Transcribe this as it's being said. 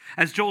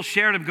As Joel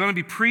shared, I'm going to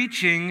be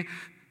preaching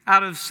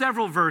out of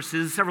several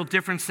verses, several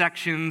different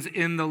sections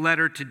in the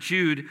letter to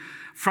Jude,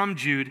 from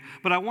Jude.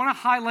 But I want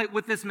to highlight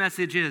what this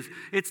message is.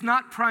 It's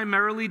not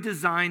primarily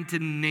designed to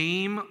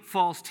name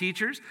false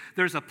teachers.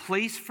 There's a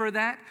place for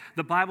that.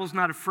 The Bible's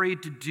not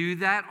afraid to do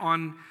that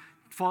on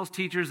false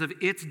teachers of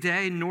its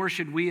day, nor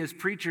should we as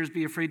preachers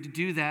be afraid to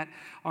do that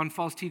on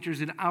false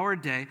teachers in our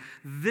day.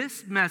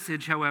 This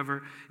message,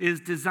 however, is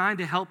designed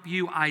to help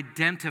you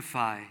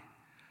identify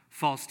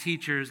false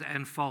teachers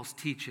and false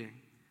teaching.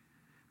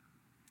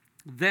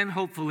 Then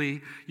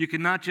hopefully you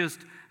can not just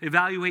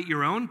evaluate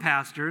your own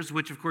pastors,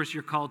 which of course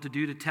you're called to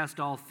do to test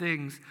all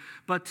things,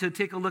 but to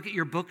take a look at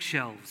your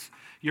bookshelves,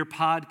 your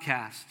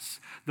podcasts,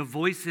 the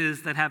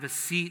voices that have a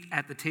seat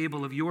at the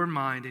table of your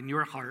mind and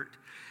your heart,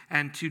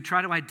 and to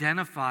try to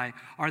identify,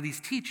 are these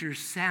teachers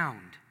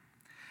sound?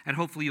 And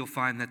hopefully you'll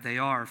find that they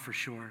are for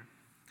sure.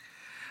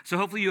 So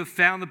hopefully you have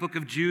found the book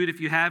of Jude. If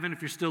you haven't,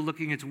 if you're still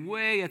looking, it's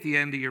way at the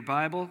end of your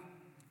Bible.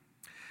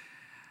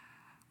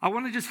 I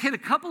want to just hit a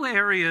couple of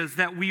areas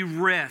that we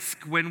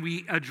risk when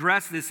we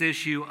address this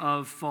issue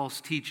of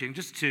false teaching,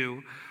 just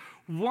two.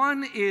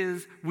 One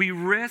is we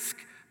risk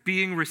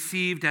being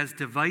received as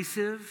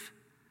divisive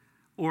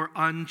or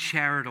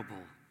uncharitable.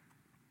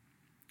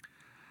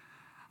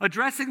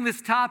 Addressing this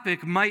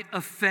topic might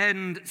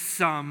offend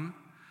some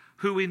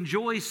who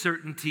enjoy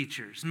certain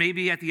teachers.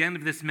 Maybe at the end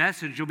of this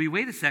message, you'll be,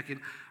 wait a second,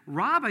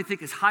 Rob, I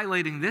think, is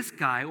highlighting this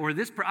guy, or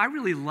I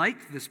really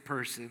like this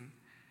person.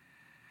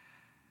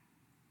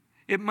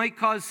 It might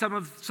cause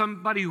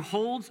somebody who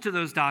holds to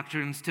those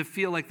doctrines to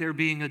feel like they're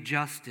being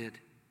adjusted.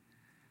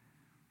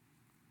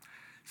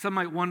 Some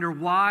might wonder,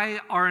 why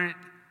aren't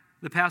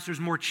the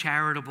pastors more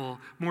charitable,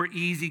 more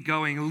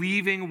easygoing,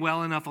 leaving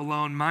well enough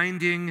alone,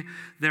 minding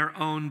their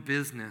own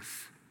business?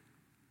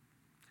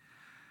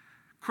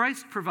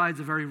 Christ provides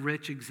a very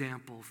rich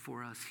example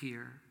for us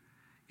here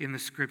in the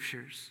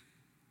Scriptures.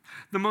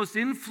 The most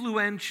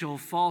influential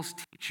false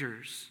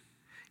teachers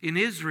in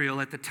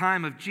Israel at the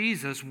time of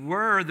Jesus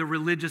were the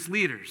religious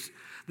leaders,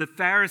 the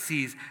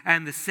Pharisees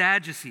and the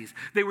Sadducees.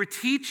 They were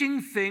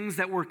teaching things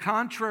that were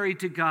contrary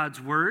to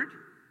God's word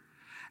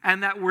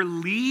and that were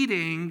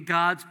leading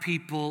God's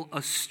people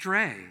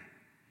astray.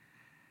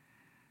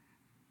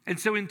 And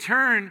so in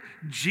turn,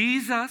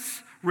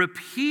 Jesus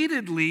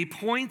repeatedly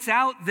points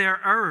out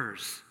their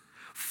errors,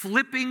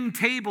 flipping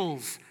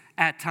tables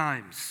at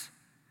times.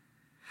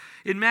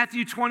 In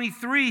Matthew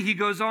 23, he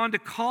goes on to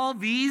call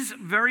these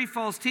very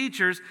false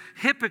teachers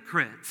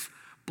hypocrites,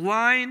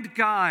 blind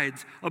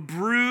guides, a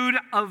brood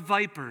of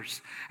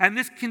vipers. And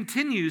this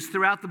continues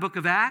throughout the book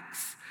of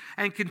Acts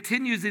and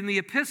continues in the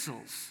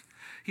epistles.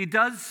 He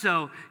does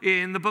so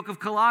in the book of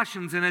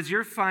Colossians, and as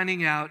you're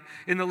finding out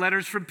in the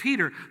letters from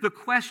Peter. The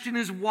question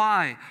is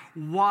why?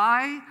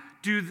 Why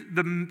do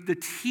the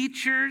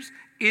teachers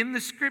in the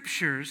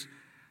Scriptures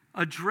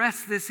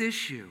address this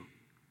issue?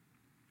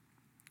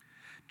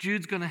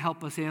 Jude's going to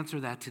help us answer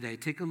that today.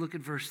 Take a look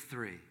at verse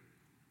 3.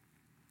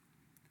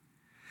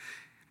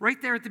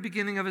 Right there at the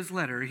beginning of his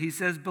letter, he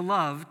says,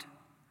 "Beloved,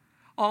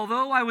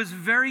 although I was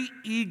very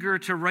eager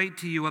to write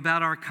to you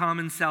about our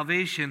common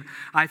salvation,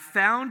 I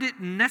found it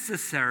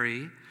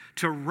necessary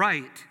to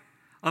write,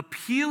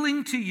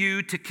 appealing to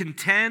you to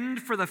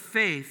contend for the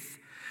faith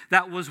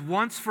that was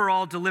once for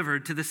all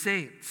delivered to the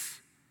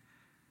saints."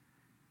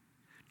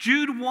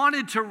 Jude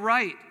wanted to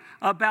write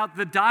about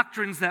the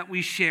doctrines that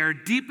we share,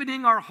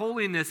 deepening our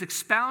holiness,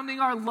 expounding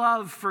our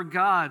love for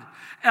God,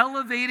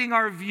 elevating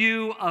our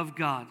view of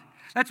God.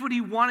 That's what he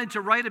wanted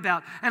to write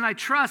about, and I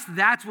trust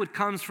that's what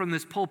comes from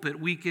this pulpit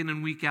week in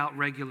and week out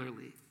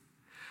regularly.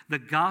 The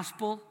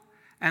gospel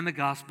and the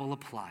gospel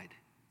applied.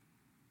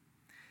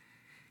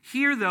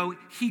 Here, though,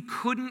 he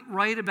couldn't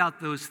write about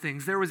those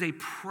things. There was a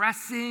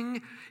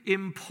pressing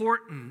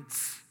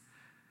importance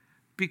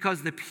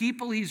because the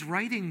people he's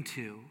writing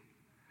to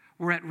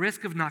were at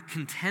risk of not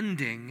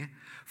contending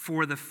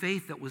for the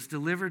faith that was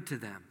delivered to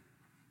them.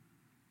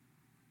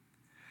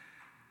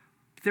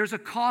 There's a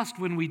cost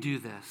when we do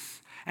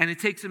this, and it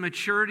takes a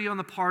maturity on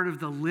the part of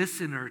the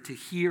listener to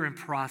hear and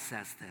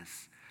process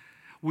this.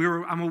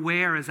 I'm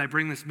aware as I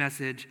bring this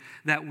message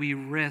that we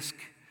risk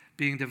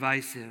being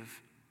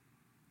divisive.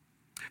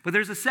 But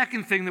there's a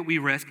second thing that we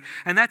risk,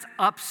 and that's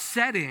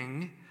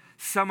upsetting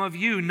some of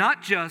you,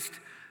 not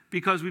just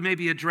because we may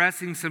be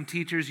addressing some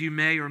teachers you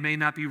may or may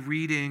not be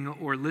reading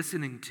or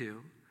listening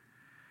to.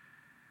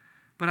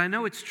 But I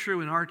know it's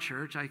true in our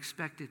church. I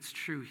expect it's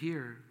true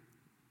here.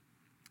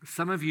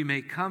 Some of you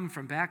may come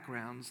from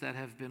backgrounds that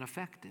have been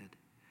affected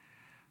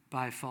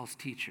by false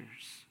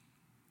teachers.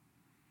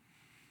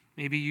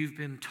 Maybe you've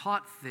been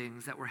taught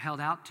things that were held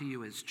out to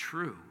you as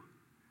true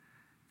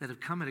that have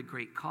come at a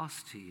great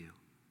cost to you.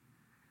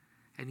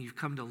 And you've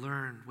come to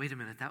learn, wait a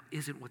minute, that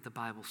isn't what the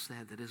Bible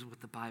said. That isn't what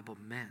the Bible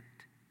meant.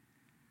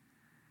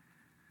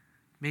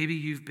 Maybe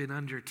you've been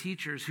under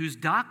teachers whose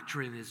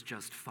doctrine is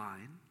just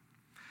fine,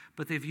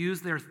 but they've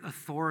used their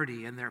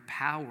authority and their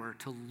power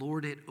to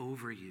lord it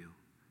over you,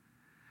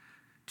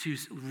 to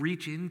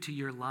reach into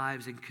your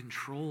lives and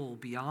control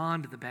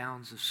beyond the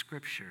bounds of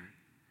Scripture.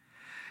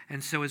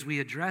 And so as we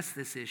address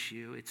this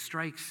issue, it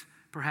strikes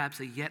perhaps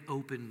a yet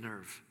open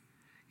nerve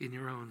in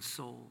your own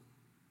soul.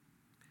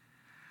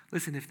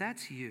 Listen, if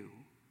that's you,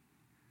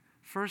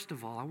 first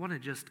of all, I want to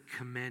just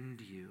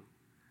commend you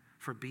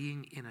for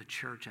being in a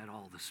church at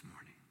all this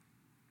morning.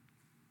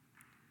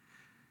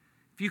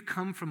 If you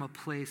come from a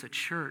place, a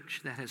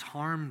church that has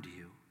harmed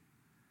you,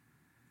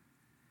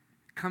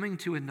 coming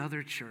to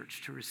another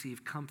church to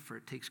receive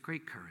comfort takes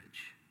great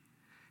courage.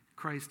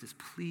 Christ is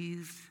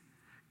pleased.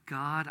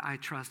 God, I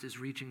trust, is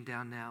reaching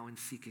down now and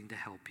seeking to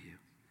help you.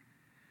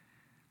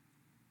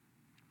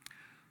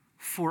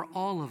 For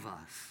all of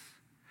us,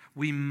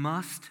 we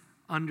must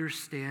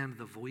understand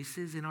the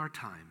voices in our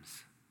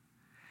times,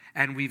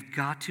 and we've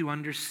got to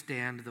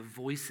understand the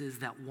voices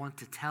that want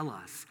to tell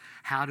us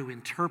how to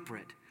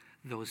interpret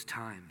those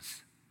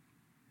times.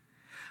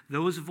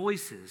 Those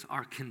voices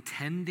are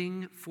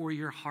contending for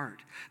your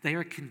heart. They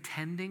are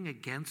contending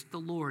against the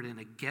Lord and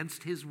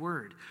against his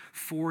word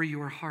for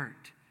your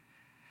heart.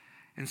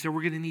 And so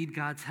we're going to need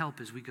God's help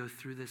as we go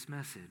through this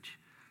message.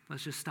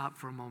 Let's just stop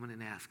for a moment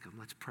and ask him.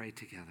 Let's pray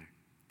together.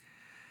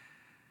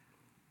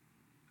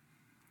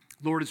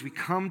 Lord, as we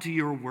come to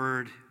your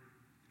word,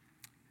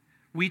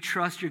 we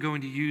trust you're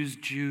going to use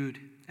Jude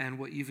and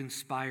what you've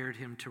inspired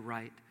him to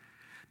write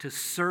to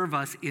serve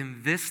us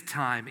in this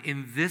time,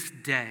 in this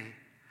day.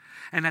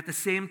 And at the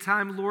same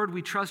time, Lord,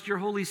 we trust your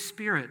Holy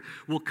Spirit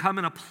will come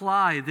and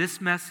apply this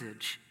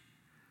message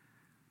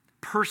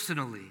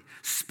personally,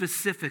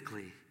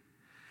 specifically,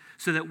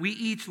 so that we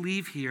each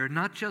leave here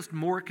not just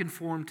more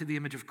conformed to the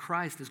image of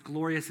Christ, as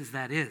glorious as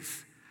that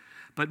is,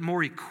 but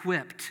more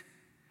equipped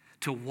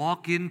to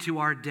walk into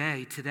our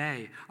day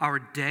today, our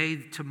day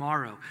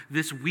tomorrow,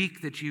 this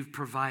week that you've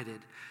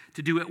provided,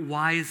 to do it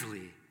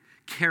wisely,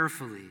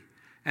 carefully,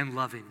 and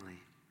lovingly.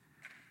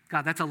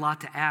 God, that's a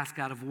lot to ask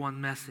out of one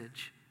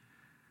message.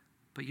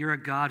 But you're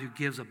a God who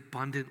gives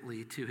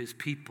abundantly to his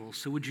people.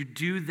 So would you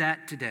do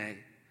that today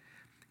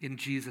in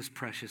Jesus'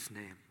 precious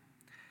name?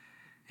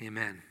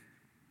 Amen.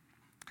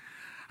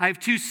 I have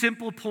two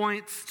simple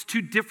points,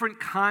 two different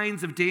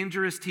kinds of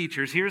dangerous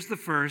teachers. Here's the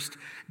first: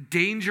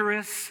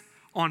 dangerous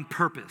on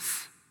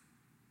purpose.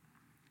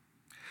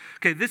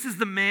 Okay, this is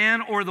the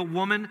man or the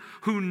woman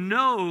who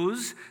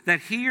knows that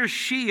he or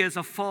she is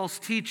a false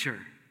teacher.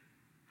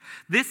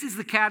 This is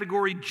the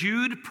category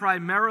Jude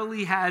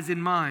primarily has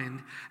in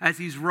mind as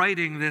he's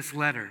writing this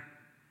letter.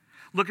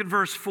 Look at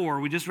verse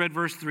 4. We just read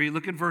verse 3.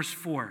 Look at verse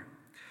 4.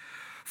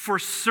 For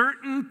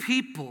certain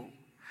people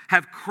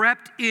have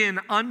crept in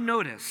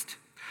unnoticed,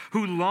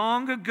 who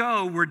long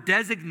ago were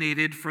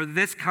designated for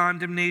this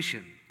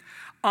condemnation.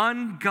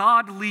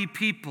 Ungodly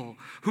people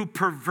who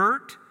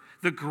pervert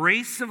the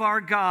grace of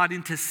our God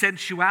into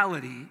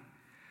sensuality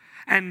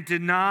and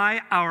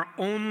deny our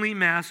only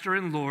Master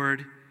and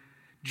Lord,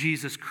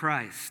 Jesus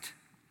Christ.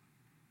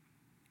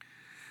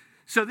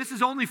 So this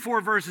is only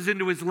 4 verses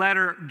into his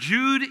letter.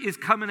 Jude is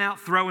coming out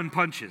throwing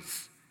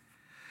punches.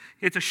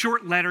 It's a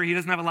short letter. He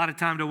doesn't have a lot of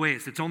time to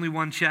waste. It's only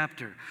 1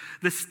 chapter.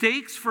 The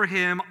stakes for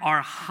him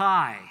are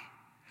high,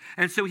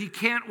 and so he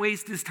can't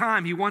waste his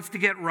time. He wants to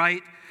get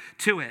right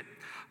to it.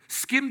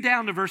 Skim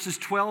down to verses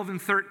 12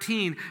 and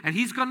 13, and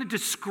he's going to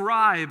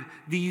describe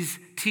these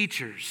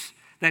teachers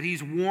that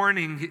he's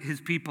warning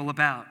his people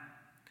about.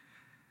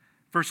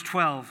 Verse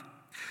 12,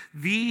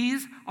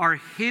 these are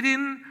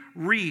hidden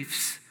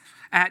reefs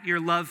at your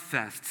love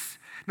fests.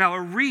 Now,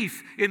 a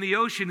reef in the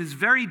ocean is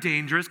very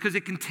dangerous because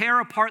it can tear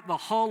apart the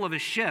hull of a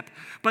ship.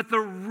 But the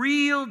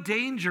real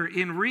danger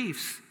in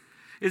reefs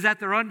is that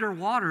they're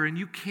underwater and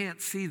you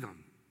can't see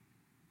them.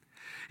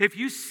 If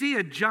you see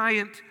a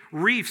giant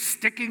reef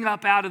sticking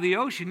up out of the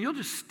ocean, you'll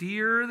just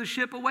steer the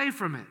ship away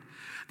from it.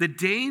 The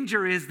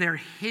danger is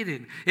they're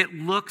hidden. It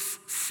looks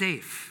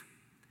safe.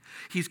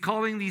 He's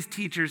calling these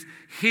teachers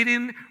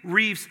hidden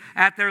reefs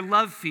at their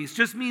love feast.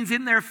 Just means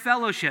in their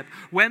fellowship.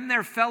 When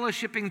they're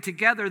fellowshipping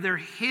together, they're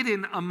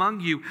hidden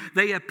among you.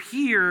 They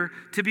appear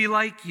to be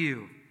like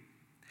you.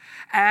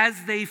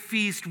 As they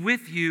feast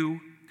with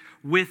you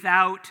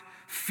without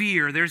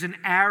fear. There's an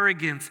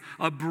arrogance,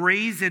 a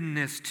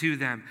brazenness to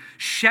them.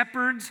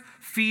 Shepherds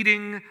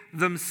feeding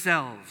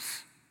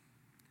themselves,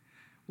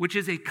 which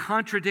is a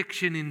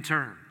contradiction in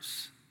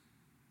terms.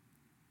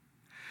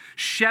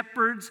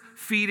 Shepherds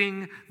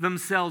feeding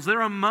themselves. They're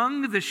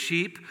among the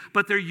sheep,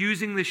 but they're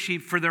using the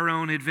sheep for their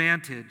own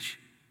advantage.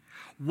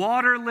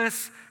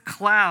 Waterless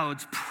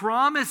clouds,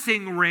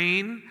 promising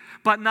rain,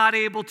 but not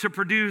able to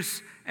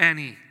produce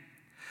any.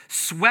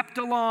 Swept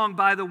along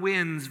by the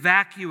winds,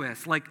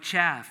 vacuous like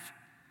chaff.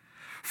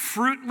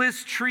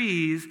 Fruitless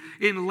trees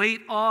in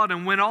late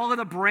autumn when all of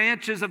the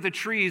branches of the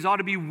trees ought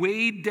to be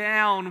weighed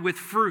down with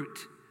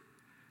fruit.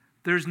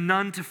 There's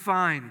none to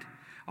find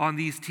on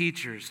these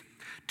teachers.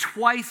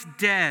 Twice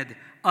dead,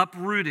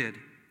 uprooted.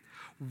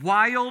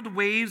 Wild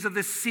waves of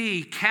the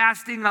sea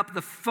casting up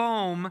the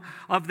foam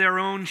of their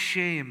own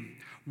shame.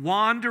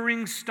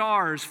 Wandering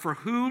stars for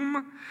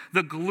whom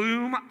the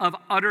gloom of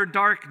utter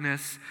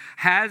darkness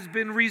has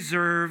been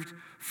reserved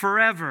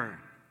forever.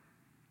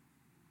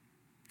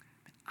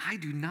 I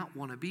do not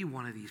want to be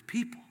one of these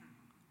people.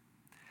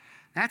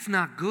 That's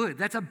not good.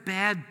 That's a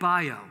bad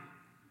bio.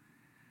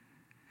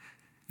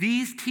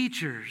 These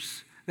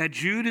teachers that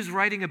Jude is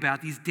writing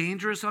about, these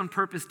dangerous on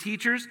purpose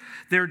teachers,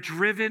 they're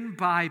driven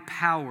by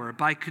power,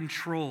 by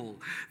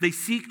control. They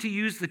seek to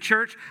use the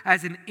church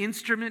as an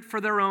instrument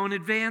for their own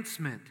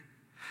advancement,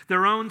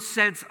 their own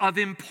sense of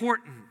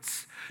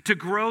importance, to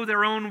grow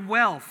their own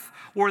wealth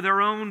or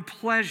their own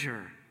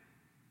pleasure.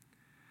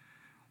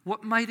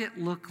 What might it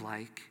look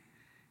like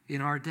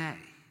in our day?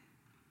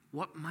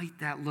 What might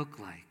that look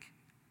like?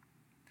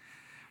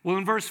 Well,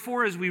 in verse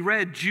 4, as we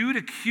read, Jude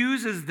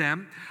accuses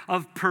them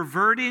of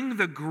perverting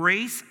the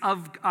grace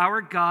of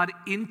our God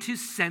into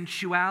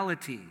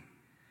sensuality.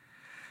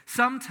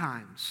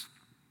 Sometimes,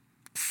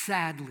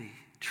 sadly,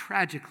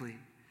 tragically,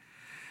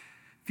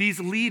 these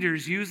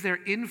leaders use their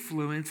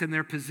influence and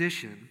their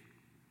position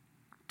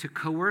to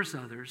coerce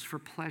others for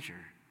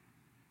pleasure.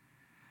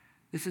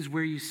 This is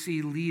where you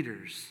see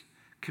leaders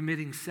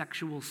committing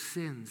sexual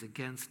sins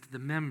against the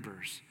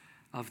members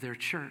of their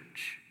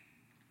church.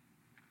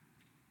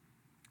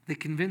 They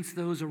convince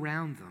those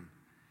around them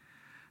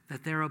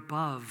that they're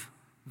above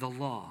the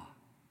law.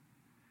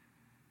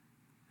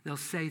 They'll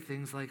say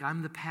things like,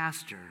 I'm the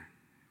pastor,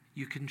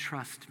 you can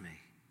trust me.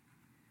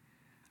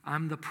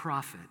 I'm the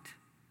prophet,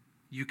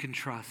 you can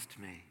trust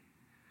me.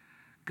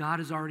 God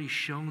has already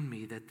shown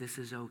me that this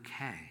is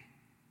okay.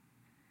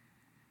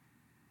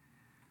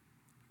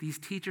 These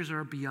teachers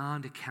are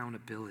beyond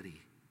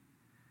accountability.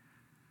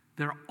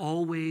 They're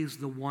always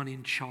the one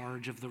in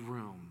charge of the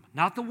room,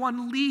 not the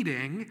one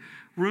leading.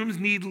 Rooms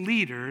need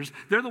leaders.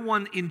 They're the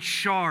one in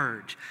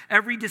charge.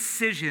 Every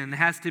decision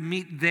has to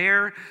meet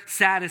their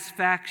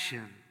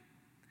satisfaction.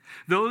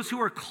 Those who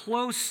are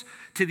close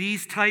to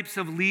these types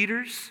of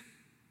leaders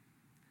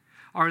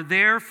are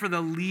there for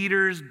the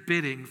leader's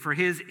bidding, for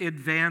his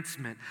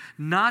advancement,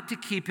 not to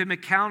keep him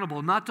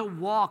accountable, not to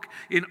walk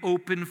in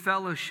open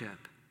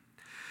fellowship.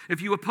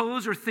 If you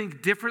oppose or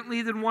think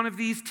differently than one of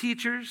these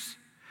teachers,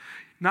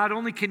 not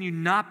only can you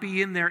not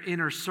be in their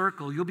inner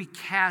circle, you'll be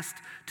cast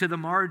to the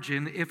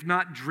margin, if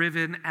not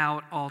driven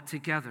out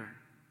altogether.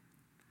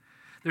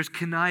 There's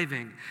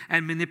conniving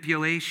and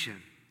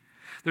manipulation.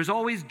 There's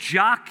always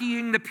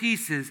jockeying the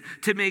pieces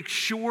to make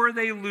sure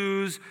they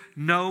lose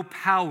no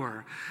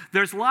power.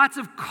 There's lots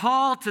of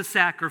call to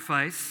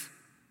sacrifice,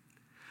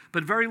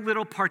 but very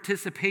little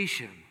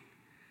participation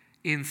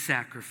in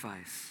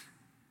sacrifice.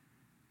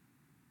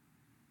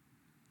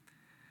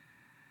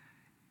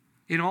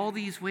 In all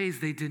these ways,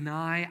 they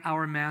deny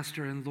our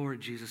Master and Lord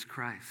Jesus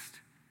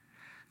Christ.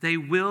 They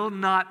will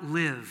not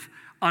live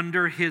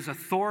under his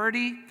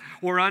authority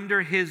or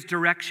under his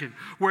direction.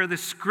 Where the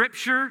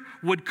Scripture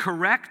would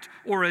correct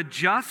or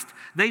adjust,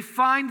 they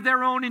find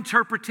their own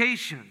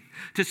interpretation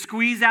to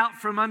squeeze out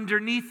from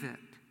underneath it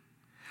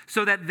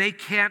so that they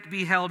can't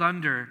be held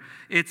under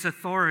its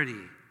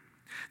authority.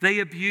 They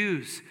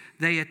abuse,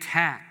 they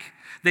attack,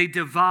 they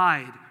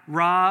divide,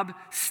 rob,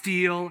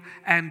 steal,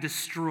 and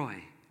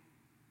destroy.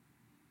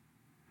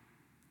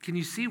 Can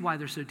you see why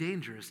they're so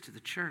dangerous to the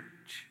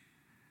church?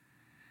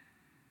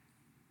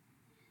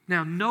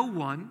 Now, no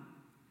one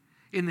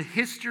in the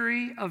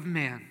history of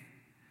man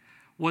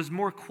was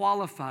more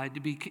qualified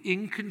to be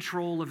in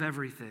control of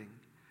everything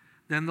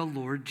than the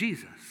Lord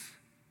Jesus.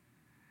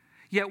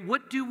 Yet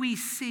what do we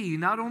see,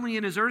 not only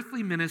in his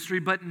earthly ministry,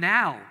 but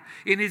now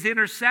in his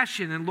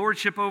intercession and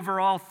lordship over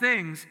all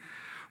things?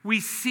 We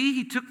see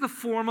he took the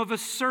form of a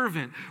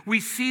servant. We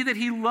see that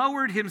he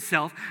lowered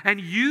himself and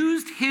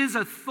used his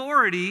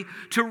authority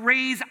to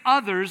raise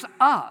others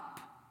up.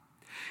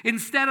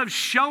 Instead of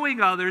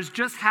showing others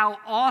just how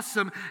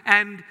awesome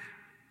and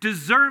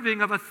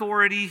deserving of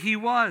authority he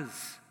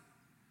was,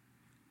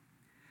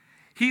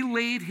 he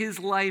laid his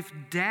life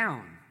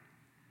down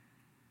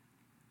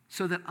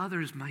so that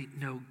others might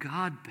know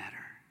God better.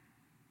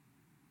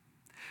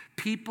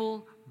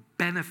 People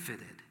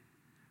benefited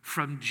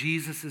from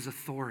Jesus'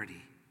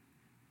 authority.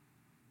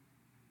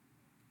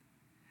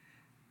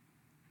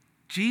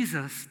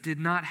 Jesus did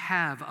not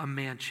have a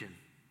mansion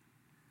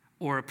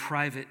or a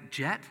private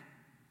jet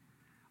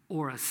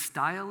or a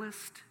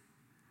stylist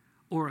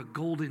or a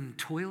golden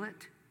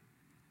toilet.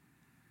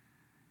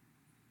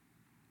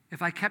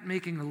 If I kept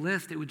making a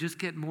list, it would just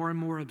get more and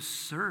more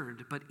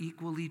absurd, but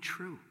equally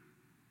true.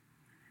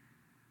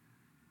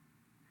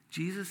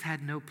 Jesus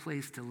had no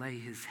place to lay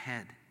his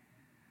head,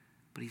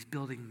 but he's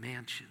building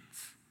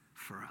mansions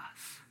for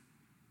us.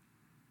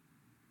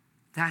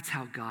 That's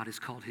how God has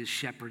called his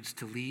shepherds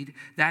to lead.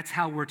 That's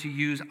how we're to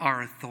use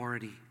our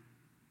authority.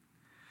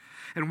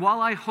 And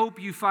while I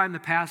hope you find the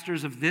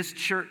pastors of this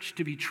church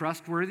to be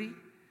trustworthy,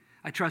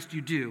 I trust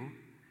you do,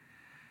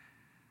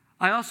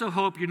 I also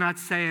hope you're not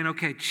saying,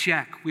 okay,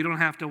 check, we don't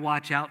have to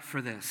watch out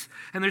for this.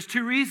 And there's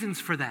two reasons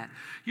for that.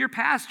 Your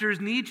pastors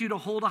need you to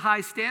hold a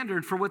high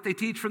standard for what they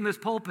teach from this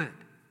pulpit.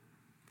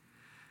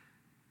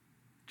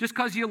 Just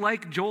because you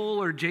like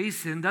Joel or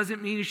Jason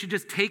doesn't mean you should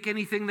just take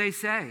anything they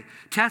say.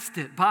 Test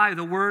it by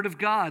the word of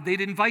God.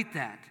 They'd invite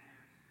that.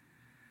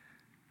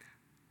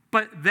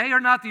 But they are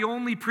not the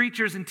only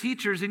preachers and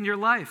teachers in your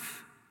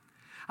life.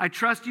 I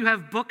trust you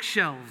have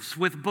bookshelves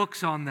with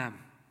books on them.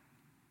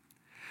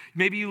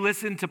 Maybe you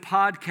listen to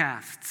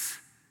podcasts.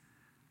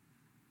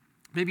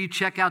 Maybe you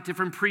check out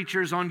different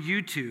preachers on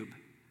YouTube.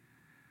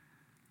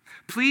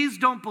 Please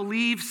don't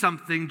believe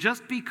something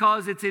just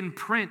because it's in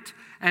print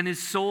and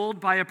is sold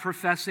by a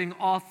professing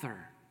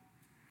author.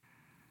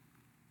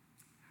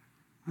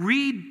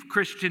 Read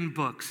Christian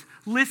books,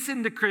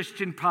 listen to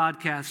Christian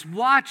podcasts,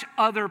 watch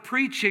other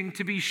preaching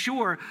to be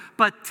sure,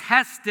 but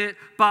test it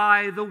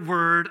by the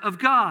Word of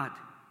God.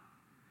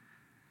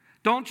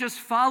 Don't just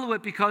follow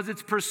it because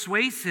it's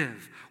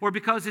persuasive or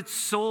because it's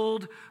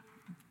sold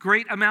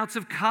great amounts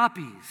of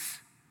copies.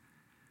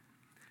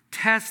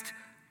 Test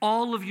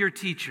all of your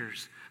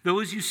teachers,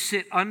 those you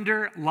sit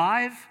under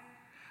live,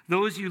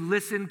 those you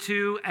listen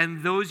to,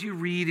 and those you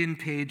read in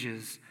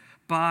pages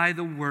by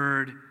the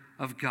Word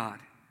of God.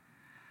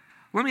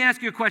 Let me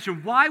ask you a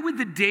question. Why would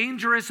the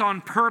dangerous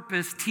on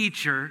purpose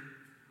teacher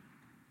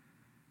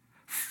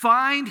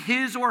find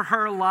his or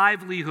her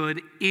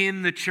livelihood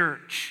in the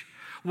church?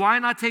 Why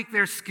not take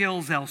their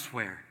skills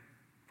elsewhere?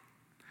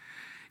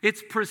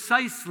 It's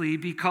precisely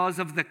because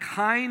of the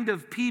kind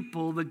of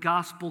people the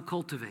gospel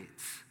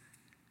cultivates.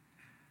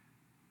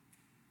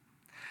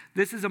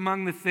 This is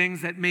among the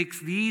things that makes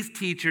these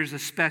teachers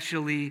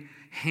especially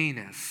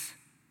heinous.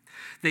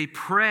 They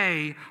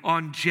prey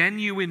on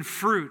genuine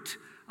fruit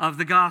of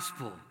the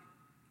gospel.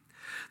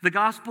 The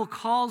gospel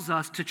calls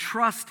us to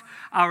trust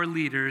our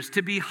leaders,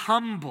 to be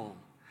humble,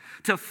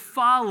 to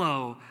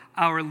follow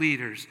our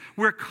leaders.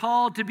 We're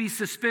called to be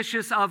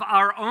suspicious of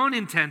our own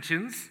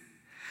intentions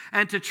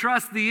and to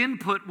trust the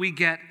input we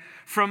get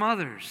from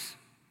others.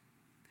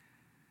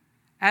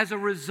 As a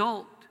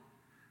result,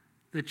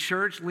 the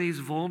church lays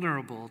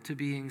vulnerable to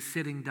being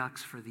sitting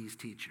ducks for these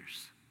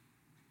teachers.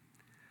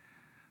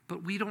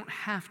 But we don't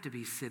have to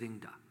be sitting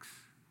ducks.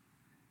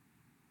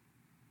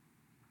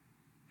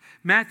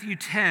 Matthew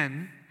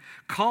 10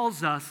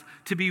 calls us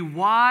to be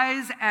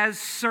wise as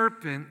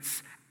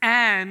serpents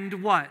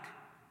and what?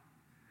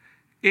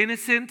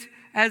 Innocent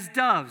as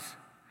doves.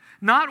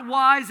 Not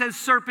wise as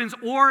serpents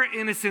or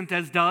innocent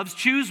as doves.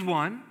 Choose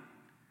one.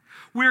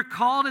 We're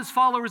called as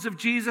followers of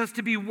Jesus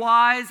to be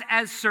wise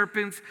as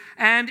serpents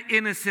and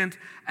innocent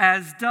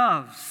as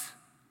doves.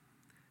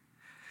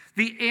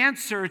 The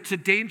answer to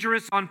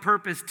dangerous on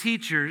purpose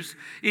teachers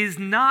is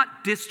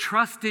not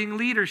distrusting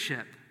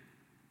leadership.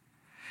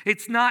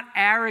 It's not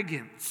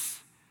arrogance.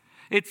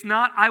 It's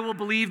not, I will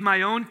believe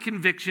my own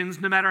convictions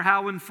no matter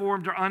how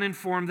informed or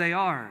uninformed they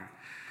are.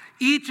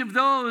 Each of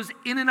those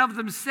in and of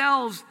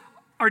themselves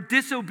are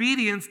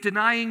disobedience,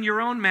 denying your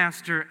own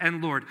master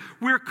and Lord.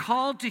 We're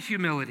called to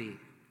humility.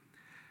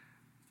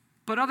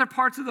 But other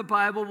parts of the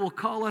Bible will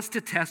call us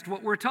to test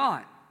what we're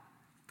taught.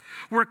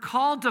 We're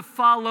called to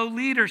follow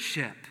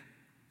leadership.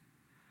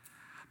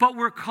 But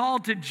we're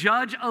called to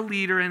judge a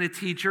leader and a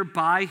teacher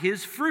by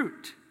his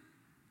fruit.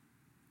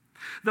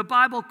 The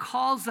Bible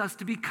calls us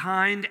to be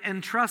kind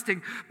and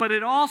trusting, but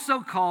it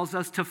also calls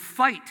us to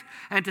fight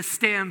and to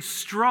stand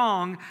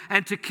strong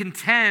and to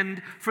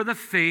contend for the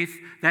faith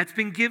that's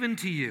been given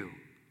to you.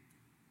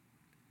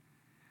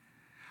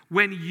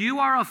 When you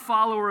are a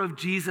follower of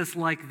Jesus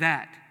like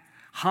that,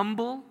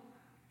 humble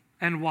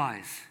and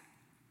wise,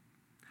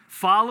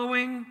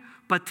 following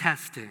but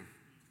testing,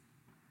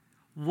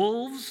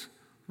 wolves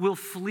will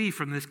flee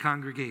from this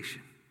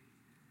congregation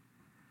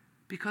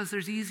because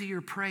there's easier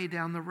prey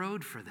down the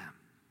road for them.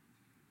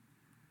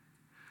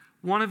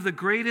 One of the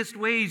greatest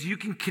ways you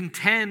can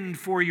contend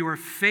for your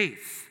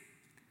faith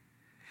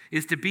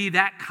is to be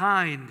that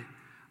kind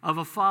of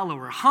a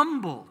follower.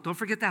 Humble, don't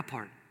forget that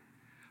part,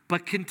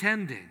 but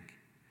contending.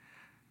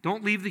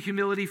 Don't leave the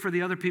humility for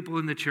the other people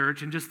in the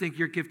church and just think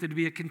you're gifted to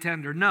be a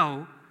contender.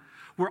 No,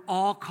 we're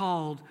all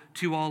called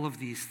to all of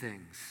these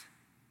things.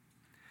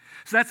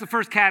 So that's the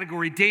first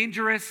category,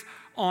 dangerous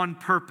on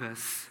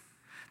purpose.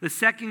 The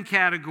second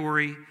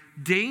category,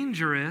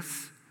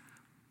 dangerous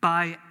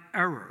by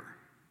error.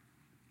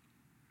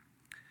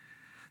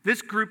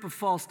 This group of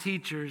false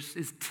teachers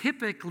is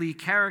typically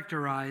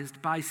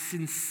characterized by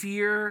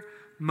sincere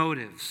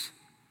motives.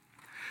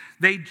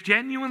 They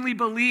genuinely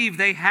believe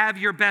they have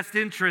your best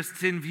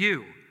interests in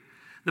view.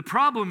 The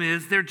problem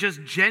is they're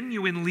just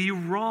genuinely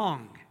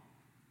wrong.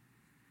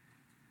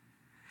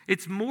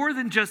 It's more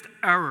than just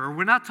error.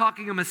 We're not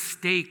talking a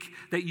mistake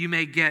that you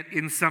may get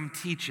in some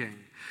teaching.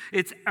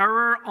 It's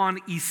error on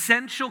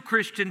essential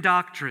Christian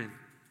doctrine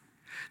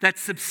that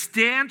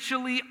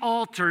substantially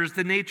alters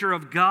the nature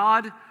of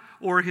God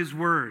or his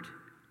word.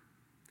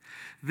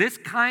 This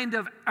kind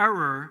of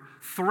error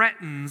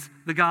threatens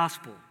the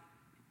gospel.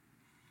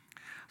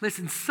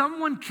 Listen,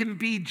 someone can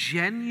be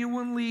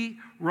genuinely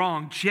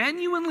wrong,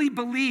 genuinely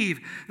believe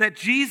that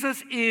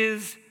Jesus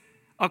is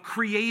a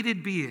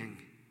created being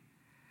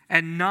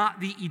and not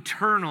the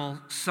eternal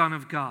Son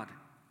of God.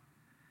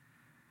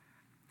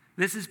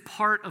 This is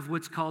part of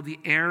what's called the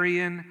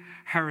Arian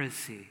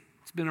heresy.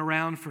 It's been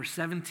around for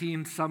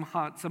 17 some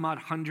odd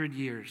 100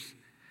 years.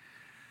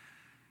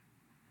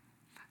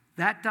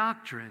 That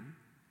doctrine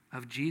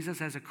of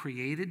Jesus as a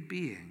created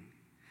being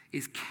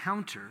is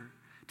counter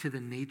to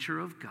the nature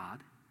of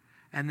God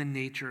and the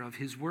nature of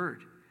his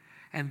word.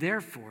 And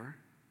therefore,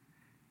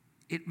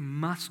 it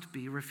must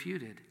be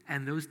refuted,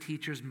 and those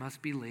teachers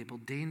must be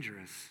labeled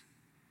dangerous.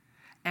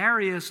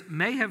 Arius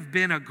may have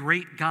been a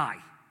great guy,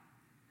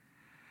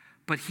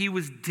 but he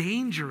was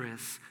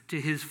dangerous to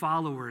his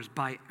followers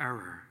by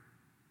error.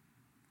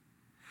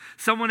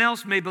 Someone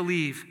else may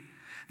believe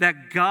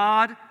that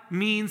God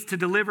means to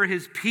deliver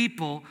his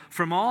people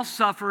from all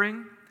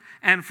suffering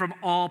and from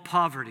all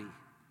poverty.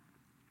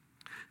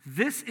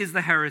 This is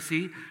the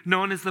heresy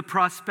known as the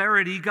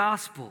prosperity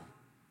gospel.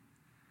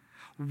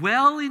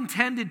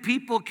 Well-intended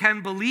people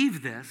can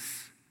believe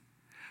this,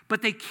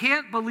 but they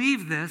can't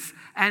believe this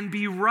and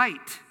be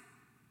right.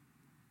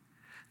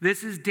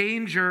 This is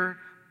danger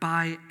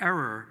by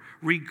error,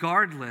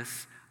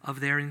 regardless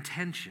of their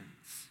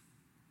intentions.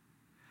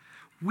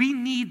 We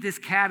need this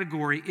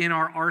category in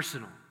our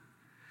arsenal.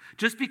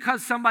 Just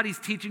because somebody's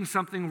teaching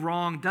something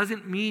wrong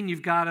doesn't mean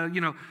you've got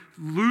to,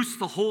 loose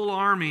the whole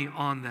army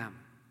on them.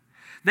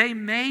 They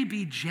may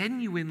be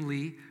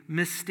genuinely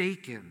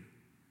mistaken.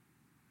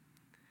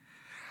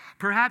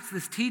 Perhaps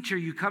this teacher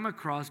you come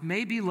across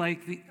may be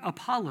like the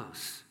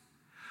Apollos,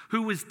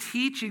 who was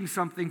teaching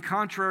something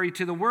contrary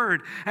to the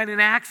word. And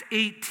in Acts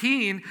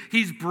 18,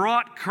 he's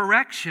brought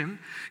correction.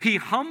 He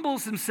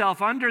humbles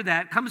himself under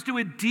that, comes to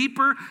a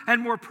deeper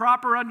and more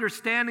proper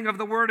understanding of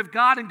the word of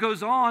God, and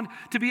goes on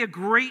to be a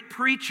great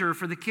preacher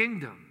for the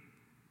kingdom.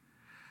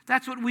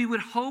 That's what we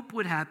would hope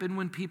would happen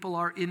when people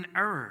are in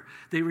error.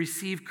 They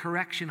receive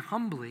correction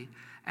humbly,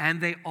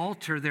 and they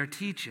alter their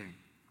teaching.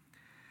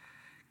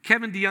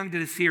 Kevin DeYoung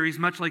did a series,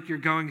 much like you're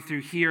going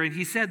through here, and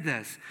he said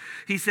this.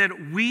 He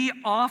said, "We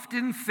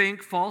often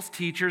think false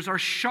teachers are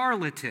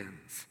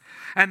charlatans,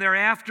 and they're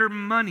after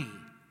money,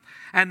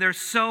 and they're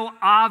so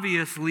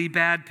obviously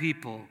bad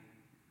people.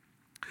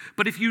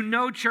 But if you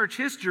know church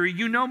history,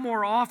 you know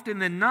more often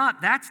than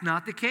not that's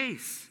not the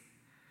case.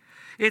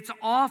 It's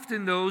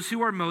often those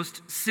who are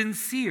most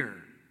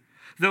sincere,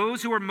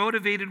 those who are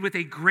motivated with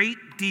a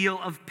great deal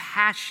of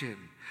passion,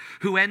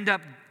 who end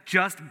up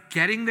just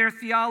getting their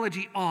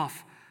theology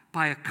off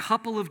by a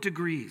couple of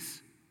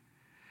degrees.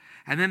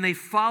 And then they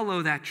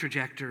follow that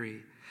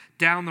trajectory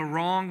down the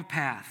wrong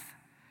path,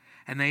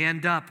 and they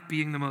end up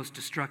being the most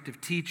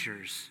destructive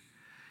teachers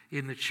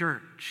in the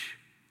church."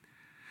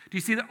 Do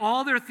you see that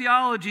all their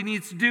theology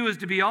needs to do is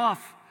to be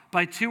off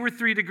by 2 or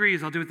 3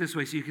 degrees? I'll do it this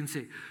way so you can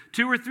see.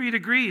 2 or 3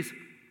 degrees.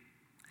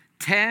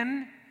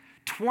 10,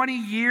 20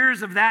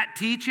 years of that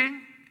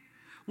teaching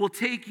will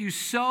take you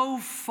so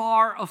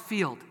far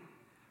afield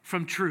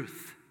from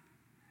truth.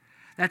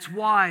 That's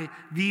why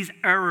these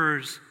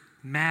errors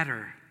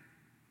matter.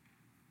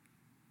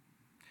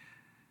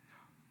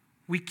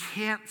 We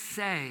can't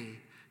say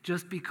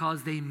just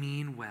because they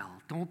mean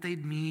well. Don't they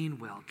mean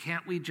well?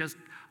 Can't we just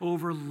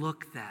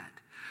overlook that?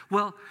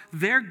 Well,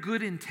 their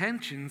good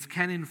intentions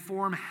can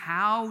inform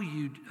how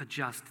you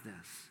adjust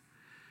this,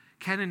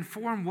 can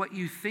inform what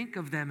you think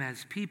of them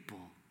as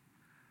people.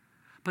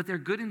 But their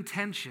good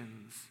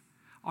intentions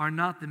are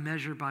not the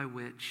measure by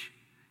which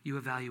you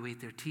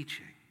evaluate their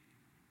teaching.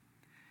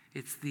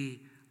 It's the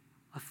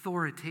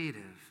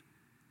authoritative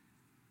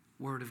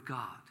Word of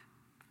God.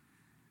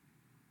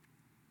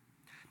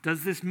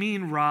 Does this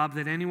mean, Rob,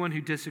 that anyone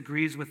who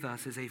disagrees with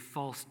us is a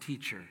false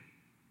teacher?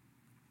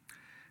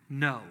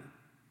 No.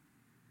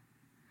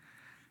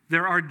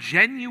 There are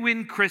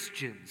genuine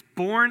Christians,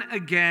 born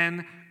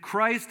again,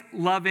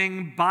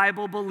 Christ-loving,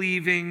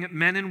 Bible-believing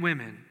men and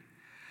women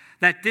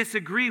that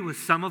disagree with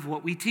some of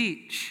what we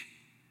teach.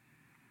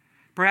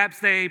 Perhaps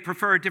they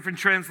prefer a different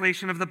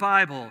translation of the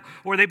Bible,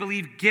 or they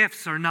believe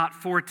gifts are not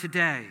for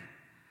today.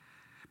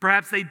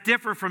 Perhaps they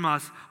differ from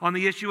us on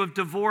the issue of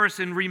divorce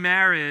and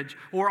remarriage,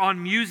 or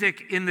on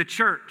music in the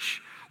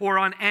church, or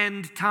on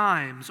end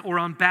times, or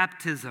on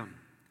baptism.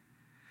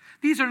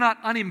 These are not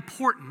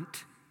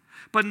unimportant,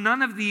 but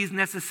none of these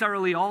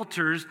necessarily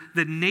alters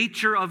the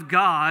nature of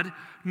God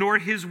nor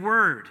His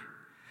Word.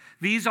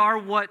 These are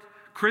what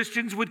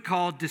Christians would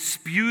call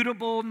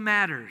disputable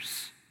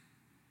matters.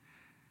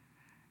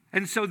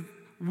 And so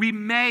we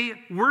may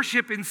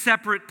worship in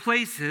separate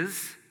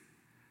places,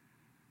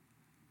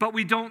 but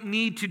we don't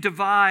need to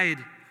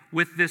divide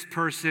with this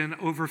person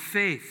over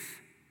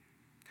faith.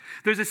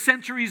 There's a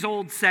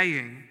centuries-old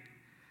saying.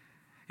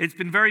 It's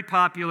been very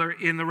popular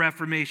in the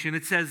Reformation.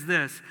 It says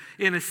this: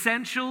 in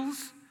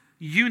essentials,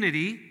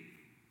 unity;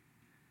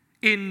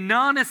 in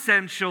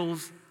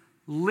non-essentials,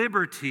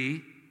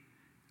 liberty;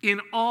 in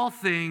all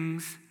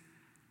things,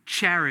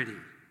 charity.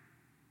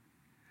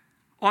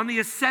 On the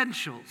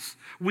essentials,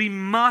 we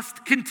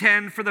must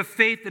contend for the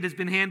faith that has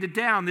been handed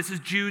down. This is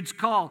Jude's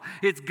call.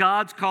 It's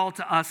God's call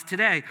to us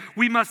today.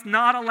 We must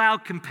not allow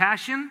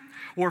compassion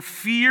or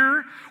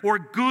fear or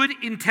good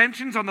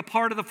intentions on the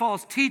part of the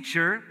false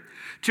teacher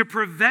to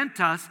prevent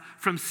us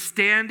from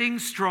standing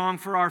strong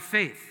for our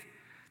faith.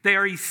 They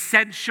are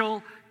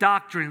essential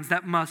doctrines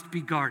that must be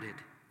guarded.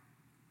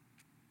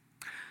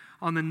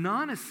 On the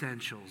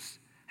non-essentials,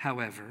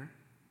 however,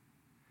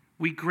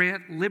 we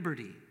grant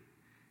liberty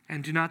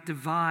and do not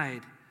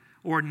divide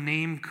or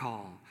name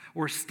call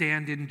or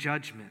stand in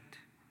judgment.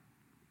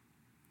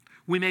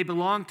 We may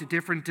belong to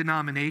different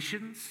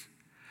denominations,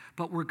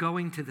 but we're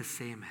going to the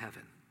same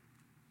heaven.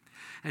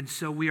 And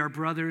so we are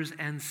brothers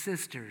and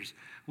sisters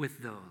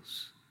with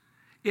those.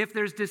 If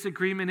there's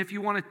disagreement, if you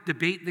want to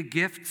debate the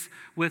gifts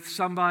with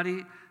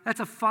somebody,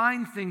 that's a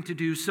fine thing to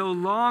do so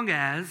long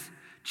as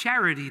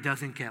charity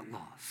doesn't get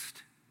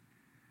lost.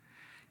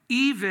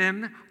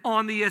 Even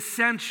on the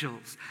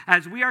essentials,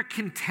 as we are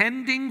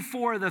contending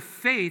for the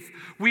faith,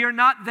 we are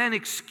not then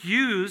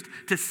excused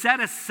to set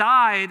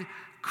aside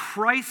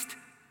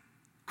Christ-like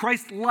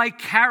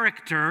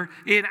character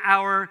in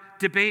our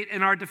debate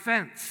and our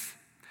defense.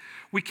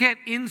 We can't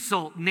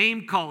insult,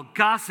 name call,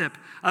 gossip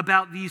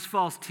about these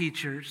false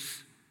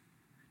teachers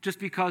just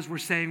because we're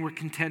saying we're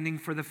contending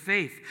for the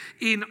faith.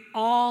 In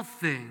all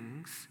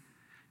things,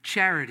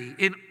 charity,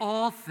 in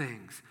all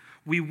things,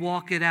 we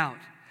walk it out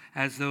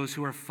as those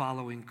who are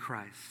following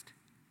Christ.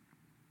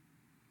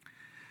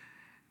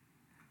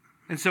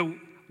 And so,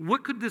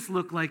 what could this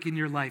look like in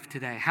your life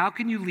today? How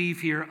can you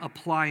leave here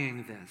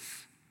applying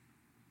this?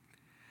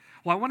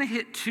 Well, I want to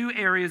hit two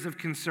areas of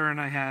concern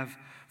I have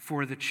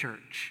for the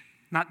church.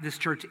 Not this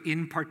church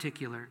in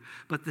particular,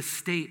 but the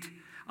state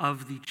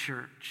of the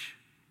church.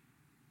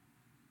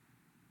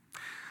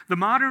 The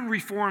modern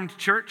Reformed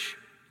church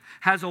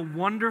has a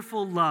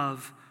wonderful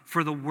love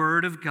for the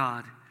Word of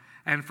God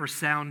and for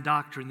sound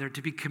doctrine. They're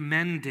to be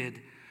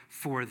commended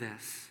for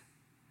this.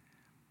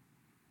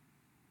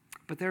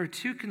 But there are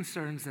two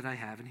concerns that I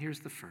have, and here's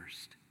the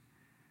first.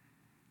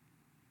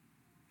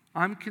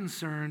 I'm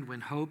concerned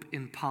when hope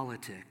in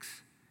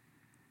politics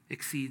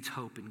exceeds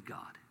hope in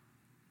God.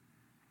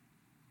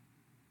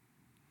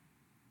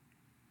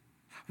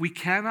 We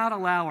cannot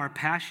allow our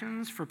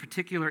passions for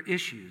particular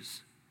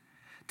issues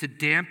to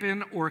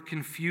dampen or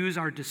confuse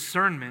our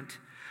discernment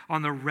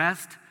on the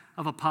rest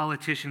of a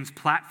politician's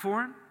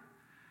platform,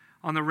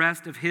 on the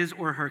rest of his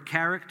or her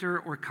character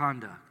or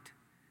conduct.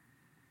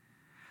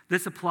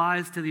 This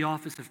applies to the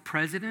office of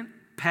president,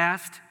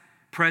 past,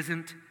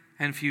 present,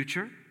 and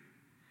future.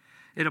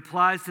 It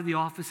applies to the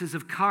offices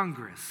of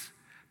Congress,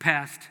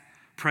 past,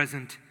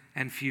 present,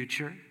 and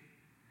future,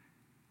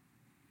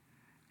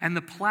 and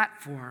the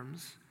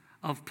platforms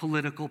of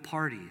political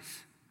parties,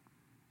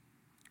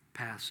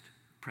 past,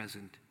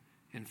 present,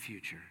 and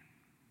future.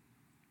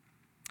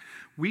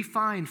 We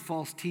find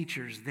false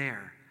teachers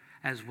there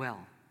as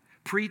well.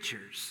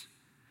 Preachers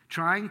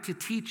trying to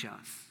teach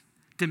us,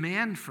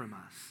 demand from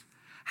us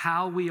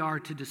how we are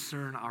to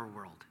discern our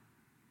world.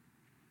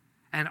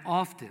 And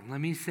often, let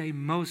me say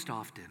most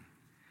often,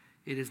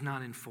 it is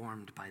not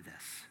informed by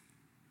this.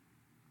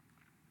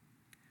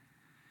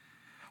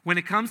 When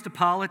it comes to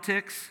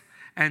politics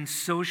and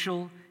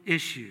social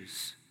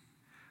issues,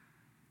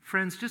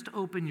 friends, just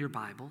open your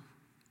Bible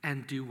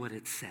and do what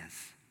it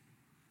says.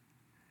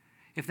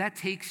 If that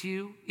takes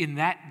you in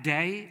that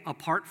day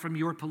apart from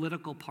your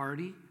political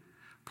party,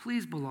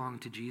 please belong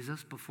to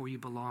Jesus before you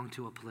belong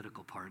to a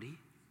political party.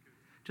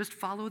 Just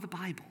follow the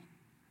Bible.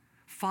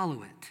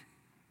 Follow it.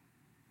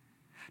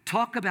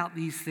 Talk about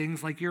these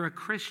things like you're a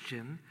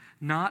Christian,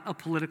 not a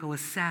political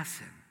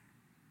assassin.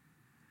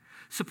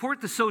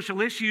 Support the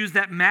social issues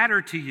that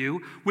matter to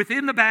you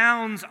within the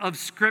bounds of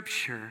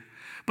Scripture.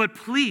 But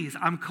please,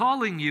 I'm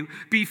calling you,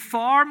 be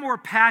far more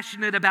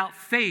passionate about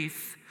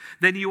faith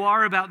than you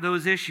are about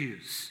those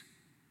issues.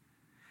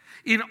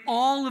 In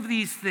all of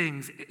these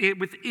things,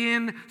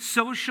 within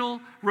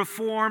social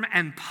reform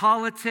and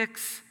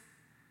politics,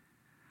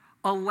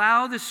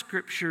 allow the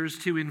Scriptures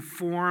to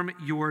inform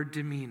your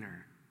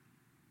demeanor.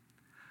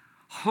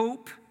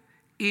 Hope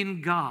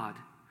in God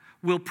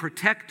will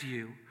protect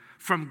you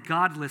from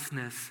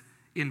godlessness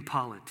in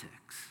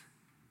politics.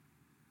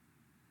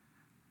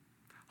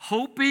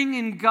 Hoping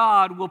in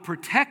God will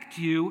protect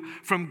you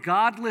from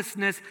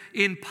godlessness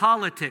in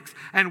politics.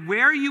 And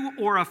where you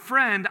or a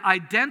friend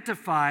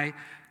identify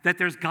that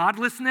there's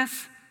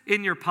godlessness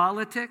in your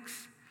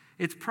politics,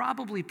 it's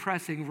probably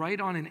pressing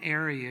right on an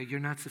area you're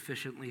not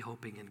sufficiently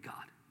hoping in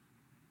God.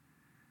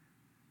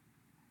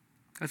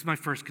 That's my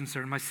first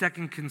concern. My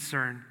second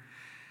concern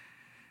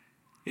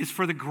is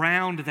for the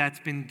ground that's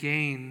been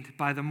gained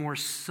by the more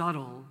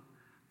subtle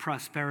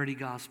prosperity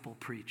gospel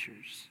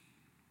preachers.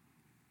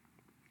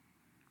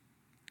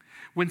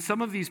 When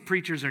some of these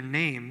preachers are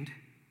named,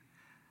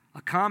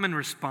 a common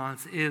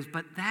response is,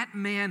 but that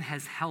man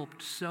has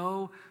helped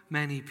so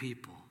many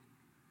people.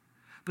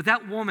 But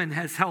that woman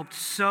has helped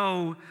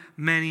so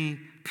many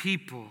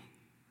people.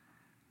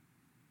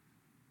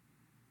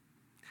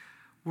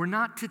 We're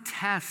not to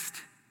test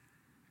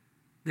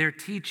their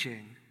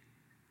teaching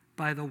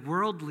by the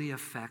worldly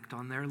effect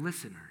on their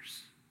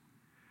listeners.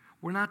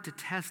 We're not to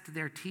test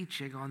their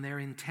teaching on their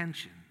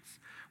intentions.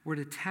 We're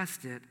to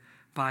test it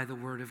by the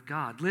Word of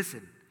God.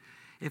 Listen,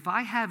 if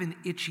I have an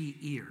itchy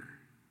ear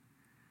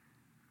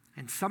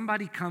and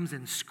somebody comes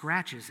and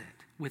scratches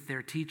it with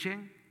their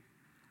teaching,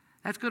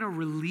 that's going to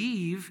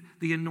relieve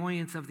the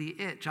annoyance of the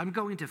itch. I'm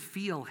going to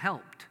feel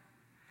helped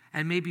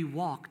and maybe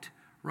walked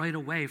right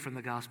away from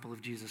the gospel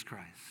of Jesus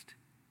Christ.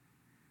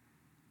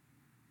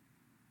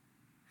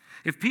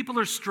 If people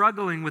are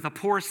struggling with a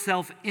poor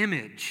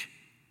self-image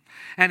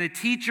and a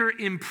teacher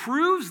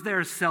improves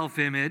their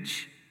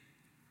self-image,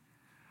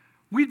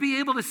 we'd be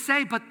able to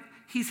say, but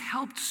he's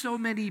helped so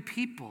many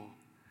people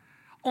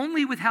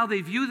only with how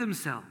they view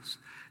themselves,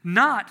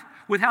 not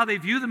with how they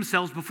view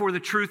themselves before the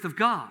truth of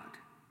God.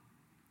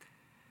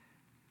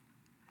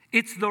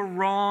 It's the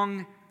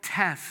wrong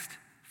test,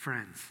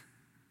 friends.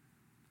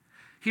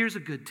 Here's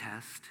a good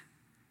test.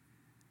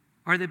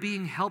 Are they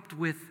being helped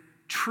with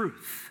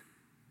truth?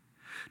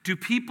 Do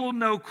people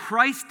know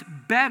Christ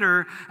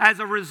better as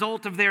a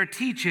result of their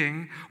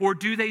teaching, or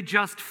do they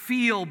just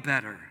feel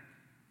better?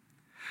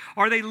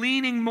 Are they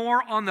leaning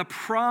more on the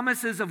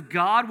promises of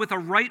God with a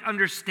right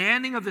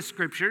understanding of the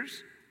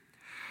Scriptures?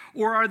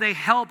 Or are they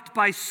helped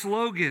by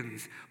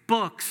slogans,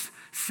 books,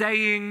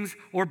 sayings,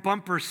 or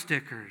bumper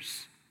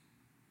stickers?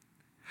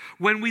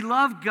 When we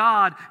love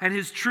God and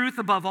His truth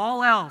above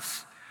all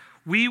else,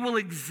 we will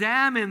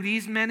examine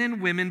these men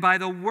and women by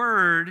the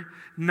Word,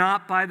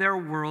 not by their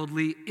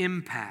worldly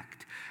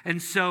impact.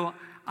 And so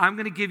I'm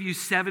going to give you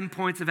 7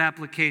 points of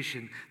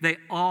application. They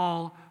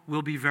all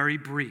will be very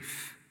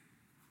brief.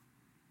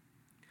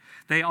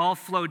 They all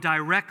flow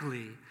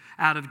directly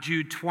out of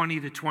Jude 20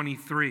 to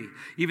 23.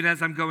 Even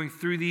as I'm going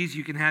through these,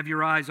 you can have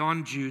your eyes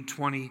on Jude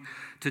 20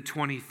 to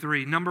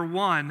 23. Number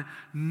 1,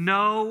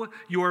 know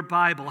your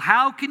Bible.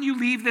 How can you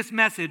leave this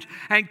message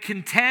and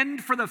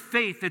contend for the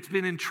faith that's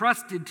been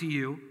entrusted to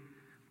you?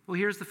 Well,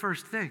 here's the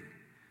first thing.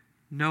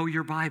 Know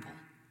your Bible.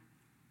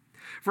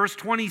 Verse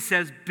 20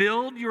 says,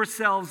 build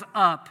yourselves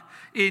up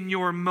in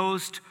your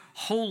most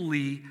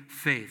holy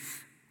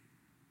faith.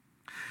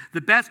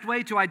 The best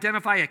way to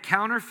identify a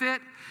counterfeit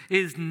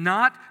is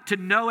not to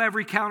know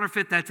every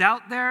counterfeit that's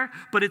out there,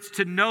 but it's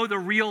to know the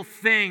real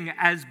thing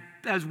as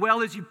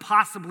well as you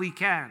possibly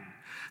can.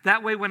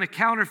 That way, when a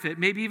counterfeit,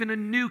 maybe even a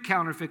new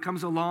counterfeit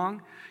comes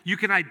along, you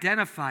can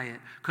identify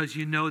it because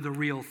you know the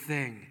real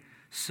thing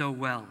so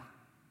well.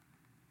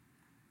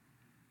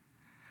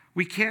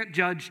 We can't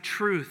judge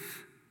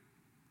truth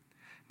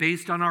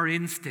based on our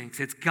instincts.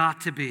 It's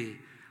got to be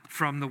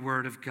from the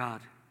Word of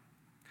God.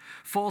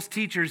 False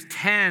teachers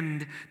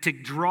tend to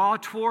draw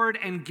toward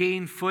and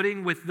gain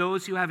footing with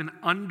those who have an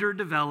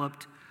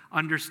underdeveloped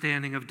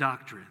understanding of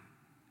doctrine.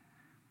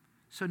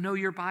 So know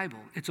your Bible.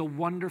 It's a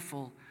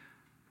wonderful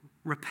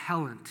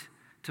repellent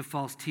to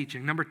false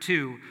teaching. Number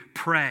 2,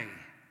 pray.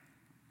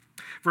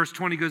 Verse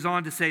 20 goes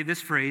on to say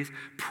this phrase,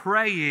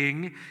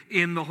 praying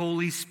in the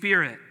Holy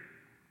Spirit.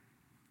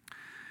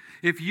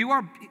 If you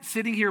are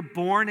sitting here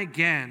born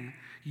again,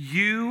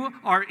 you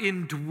are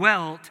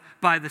indwelt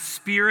by the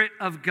Spirit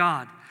of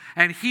God.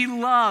 And He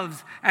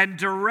loves and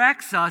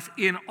directs us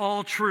in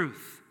all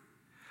truth.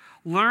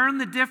 Learn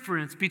the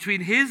difference between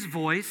His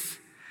voice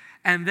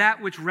and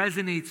that which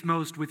resonates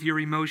most with your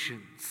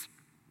emotions.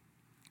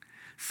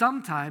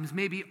 Sometimes,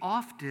 maybe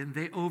often,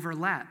 they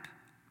overlap.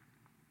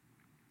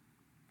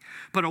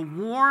 But a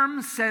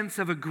warm sense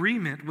of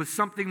agreement with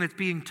something that's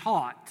being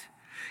taught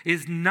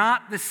is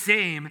not the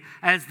same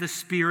as the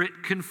Spirit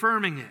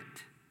confirming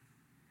it.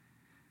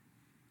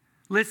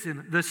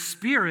 Listen, the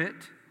Spirit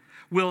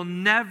will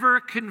never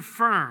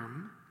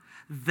confirm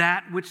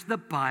that which the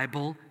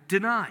Bible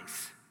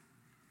denies.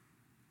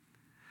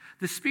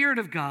 The Spirit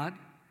of God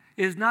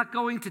is not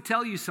going to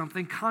tell you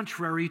something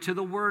contrary to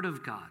the Word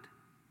of God.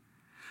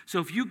 So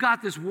if you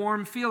got this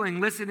warm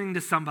feeling listening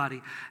to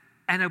somebody,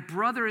 and a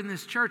brother in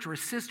this church or a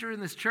sister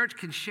in this church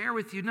can share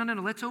with you, no,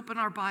 let's open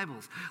our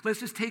Bibles. Let's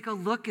just take a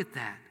look at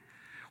that.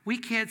 We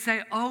can't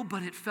say, oh,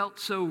 but it felt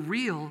so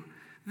real.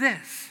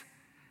 This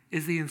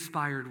is the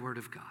inspired Word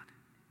of God.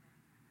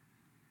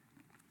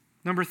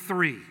 Number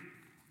 3,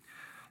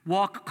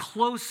 walk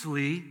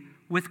closely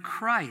with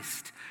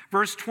Christ.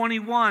 Verse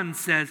 21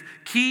 says,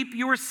 keep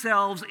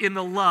yourselves in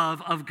the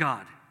love of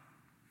God.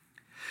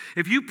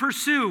 If you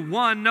pursue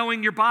 1,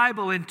 knowing your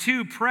Bible, and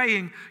 2,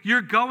 praying,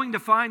 you're going to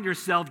find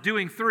yourself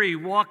doing 3,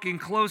 walking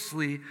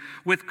closely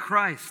with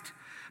Christ.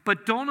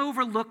 But don't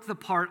overlook the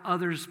part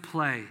others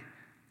play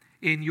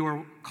in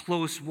your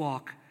close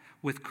walk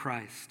with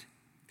Christ.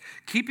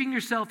 Keeping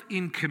yourself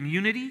in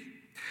community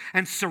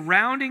and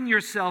surrounding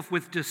yourself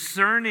with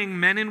discerning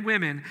men and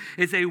women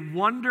is a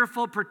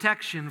wonderful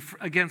protection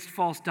against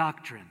false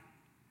doctrine.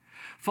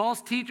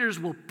 False teachers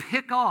will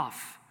pick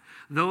off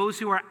those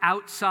who are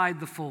outside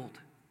the fold.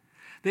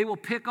 They will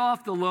pick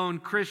off the lone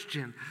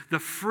Christian, the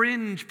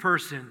fringe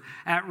person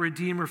at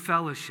Redeemer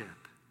Fellowship.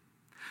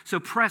 So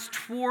press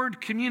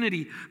toward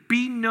community.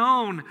 Be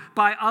known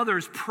by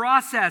others.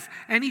 Process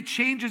any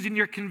changes in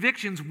your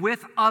convictions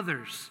with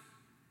others.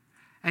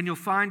 And you'll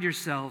find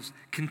yourselves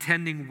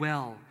contending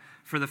well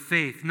for the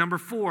faith. Number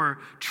 4,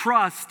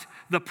 trust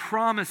the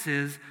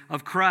promises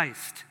of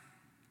Christ.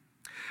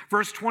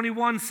 Verse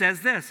 21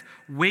 says this,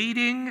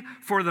 waiting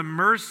for the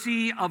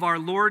mercy of our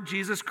Lord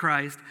Jesus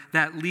Christ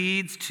that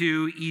leads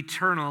to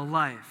eternal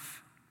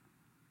life.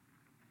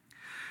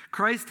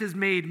 Christ has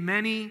made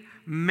many,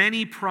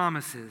 many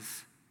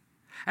promises,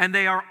 and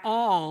they are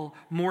all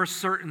more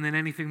certain than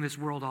anything this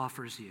world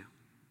offers you.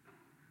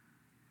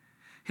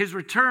 His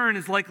return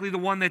is likely the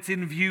one that's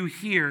in view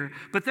here,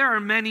 but there are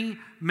many,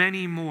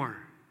 many more.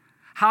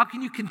 How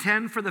can you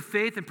contend for the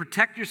faith and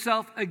protect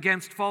yourself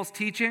against false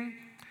teaching?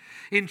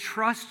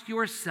 Entrust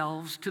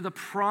yourselves to the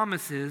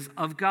promises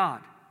of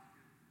God.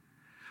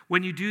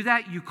 When you do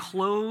that, you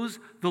close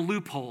the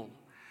loophole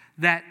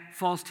that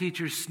false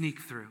teachers sneak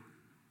through.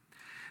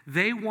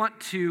 They want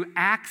to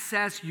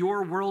access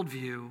your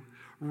worldview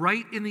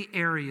right in the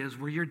areas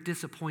where you're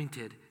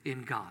disappointed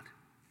in God.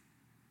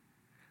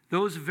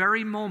 Those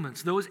very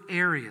moments, those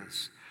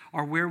areas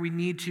are where we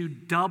need to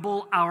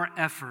double our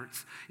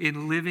efforts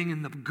in living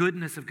in the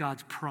goodness of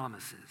God's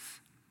promises,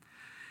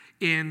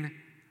 in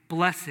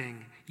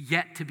blessing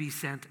yet to be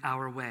sent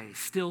our way,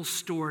 still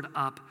stored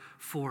up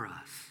for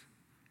us.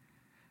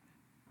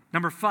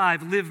 Number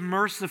 5, live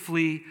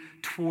mercifully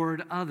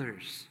toward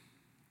others.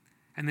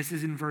 And this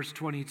is in verse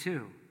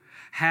 22.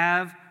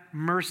 Have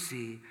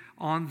mercy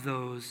on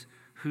those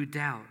who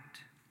doubt.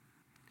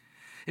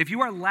 If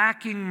you are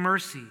lacking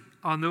mercy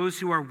on those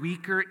who are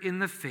weaker in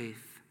the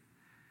faith,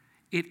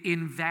 it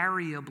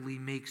invariably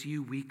makes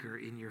you weaker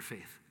in your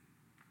faith.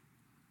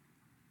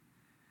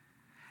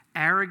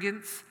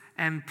 Arrogance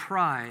and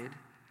pride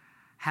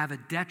have a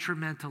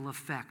detrimental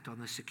effect on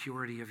the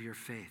security of your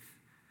faith.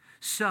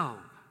 So,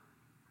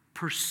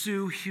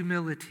 pursue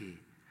humility.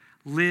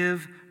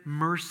 Live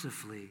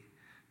mercifully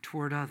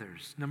toward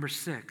others. Number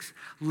 6,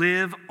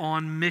 live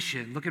on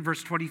mission. Look at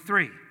verse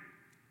 23.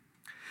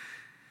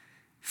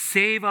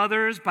 Save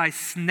others by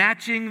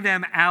snatching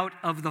them out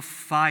of the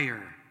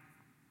fire.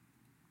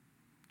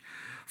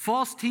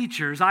 False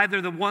teachers,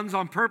 either the ones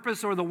on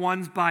purpose or the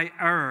ones by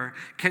error,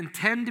 can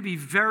tend to be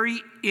very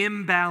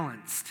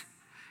imbalanced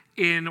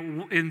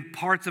in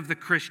parts of the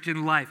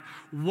Christian life.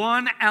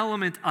 One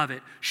element of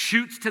it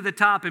shoots to the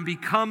top and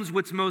becomes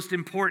what's most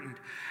important.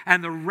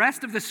 And the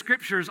rest of the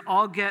scriptures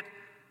all get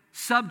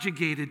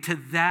subjugated to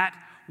that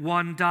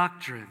one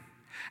doctrine.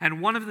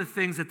 And one of the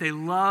things that they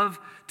love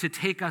to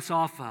take us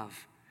off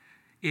of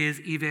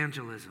is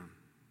evangelism,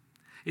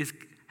 is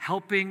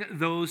helping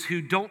those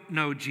who don't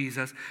know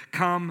Jesus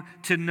come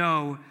to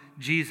know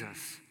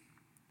Jesus.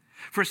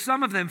 For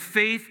some of them,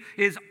 faith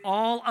is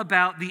all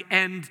about the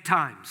end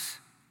times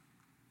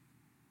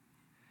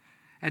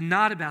and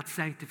not about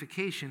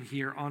sanctification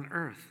here on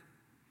earth.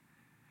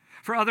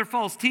 For other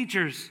false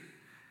teachers,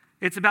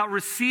 it's about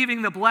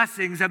receiving the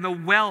blessings and the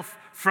wealth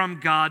from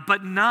God,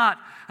 but not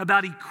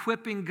about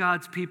equipping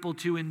God's people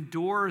to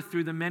endure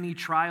through the many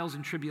trials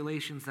and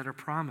tribulations that are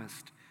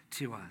promised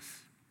to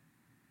us.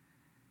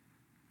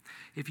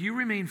 If you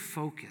remain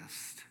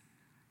focused,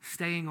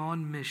 staying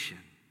on mission,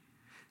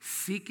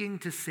 seeking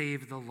to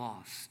save the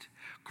lost,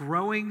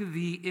 growing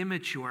the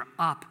immature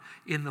up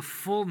in the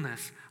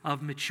fullness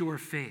of mature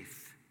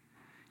faith,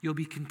 you'll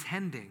be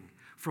contending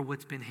for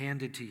what's been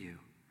handed to you.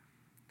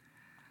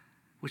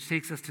 Which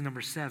takes us to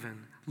number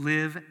 7,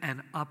 live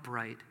an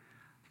upright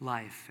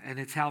life. And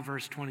it's how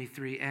verse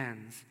 23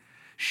 ends.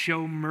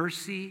 Show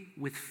mercy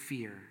with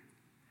fear,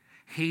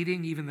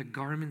 hating even the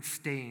garment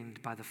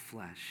stained by the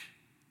flesh.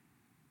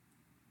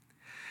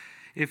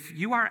 If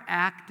you are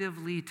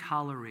actively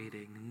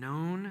tolerating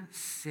known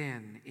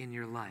sin in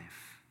your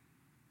life,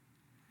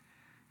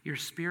 your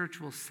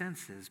spiritual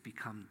senses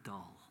become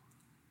dull.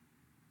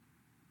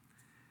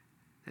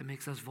 That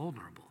makes us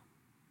vulnerable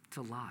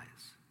to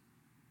lies.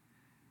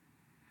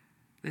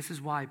 This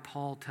is why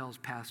Paul tells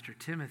Pastor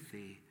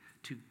Timothy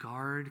to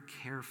guard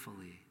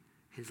carefully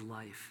his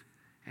life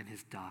and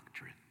his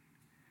doctrine.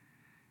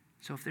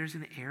 So if there's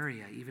an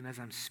area, even as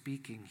I'm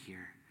speaking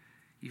here,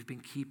 you've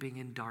been keeping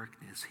in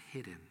darkness,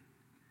 hidden,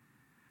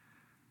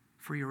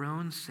 for your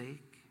own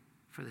sake,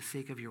 for the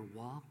sake of your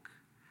walk,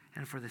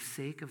 and for the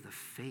sake of the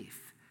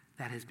faith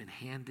that has been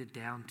handed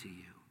down to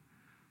you,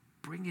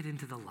 bring it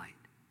into the light.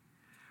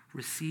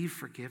 Receive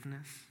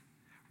forgiveness.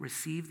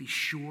 Receive the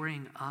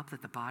shoring up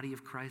that the body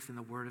of Christ and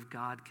the Word of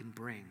God can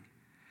bring,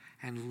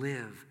 and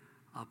live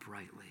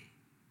uprightly.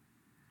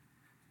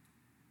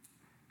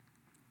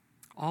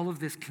 All of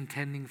this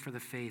contending for the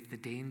faith, the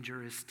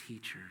dangerous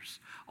teachers,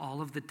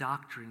 all of the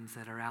doctrines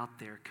that are out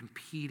there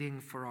competing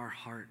for our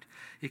heart,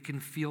 it can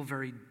feel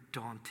very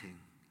daunting.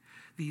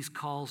 These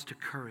calls to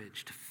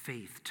courage, to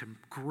faith, to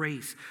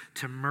grace,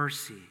 to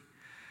mercy.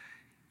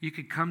 You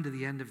could come to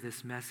the end of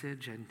this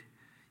message and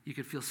you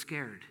could feel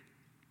scared,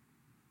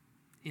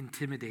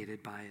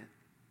 intimidated by it,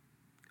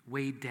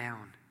 weighed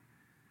down.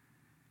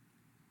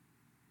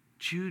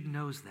 Jude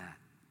knows that.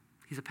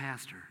 He's a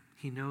pastor.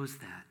 He knows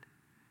that.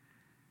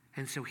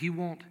 And so he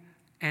won't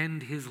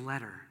end his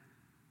letter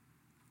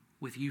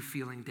with you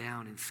feeling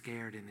down and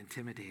scared and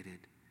intimidated.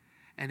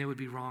 And it would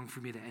be wrong for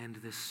me to end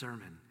this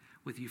sermon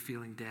with you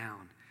feeling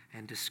down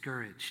and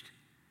discouraged.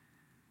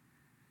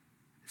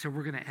 So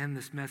we're going to end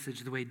this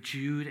message the way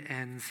Jude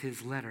ends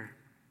his letter,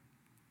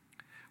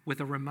 with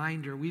a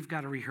reminder we've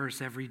got to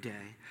rehearse every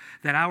day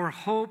that our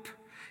hope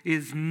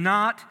is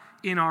not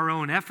in our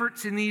own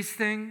efforts in these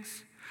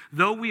things.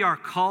 Though we are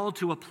called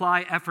to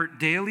apply effort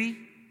daily,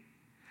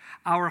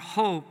 our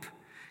hope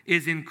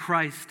is in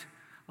Christ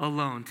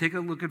alone. Take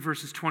a look at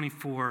verses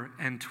 24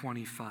 and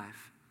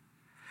 25.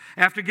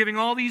 After giving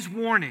all these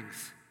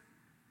warnings,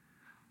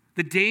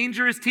 the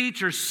dangerous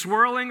teachers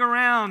swirling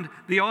around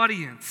the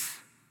audience,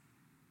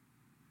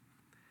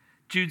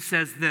 Jude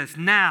says this,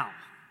 "Now,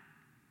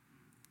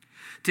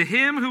 To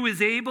him who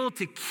is able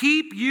to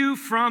keep you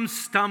from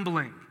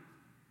stumbling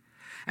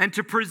and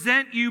to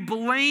present you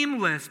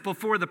blameless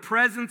before the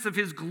presence of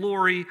his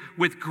glory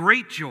with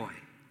great joy.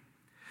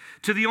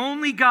 To the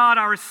only God,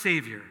 our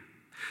Savior,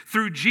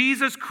 through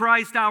Jesus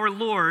Christ our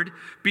Lord,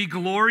 be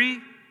glory,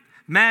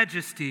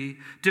 majesty,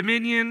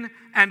 dominion,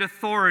 and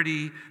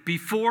authority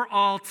before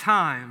all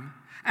time,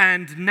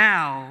 and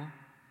now,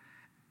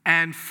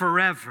 and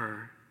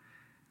forever.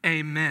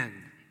 Amen.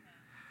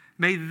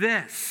 May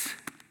this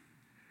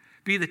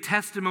be the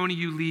testimony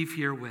you leave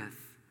here with.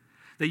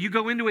 That you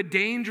go into a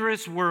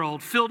dangerous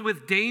world filled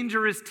with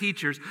dangerous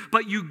teachers,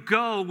 but you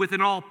go with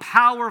an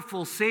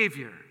all-powerful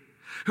Savior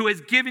who has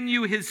given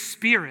you his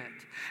Spirit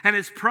and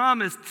has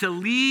promised to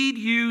lead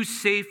you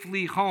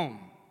safely home.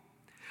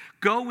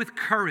 Go with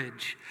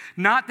courage,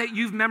 not that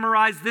you've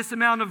memorized this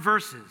amount of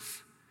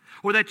verses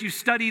or that you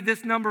studied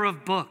this number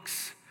of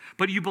books,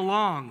 but you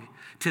belong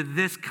to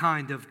this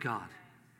kind of God.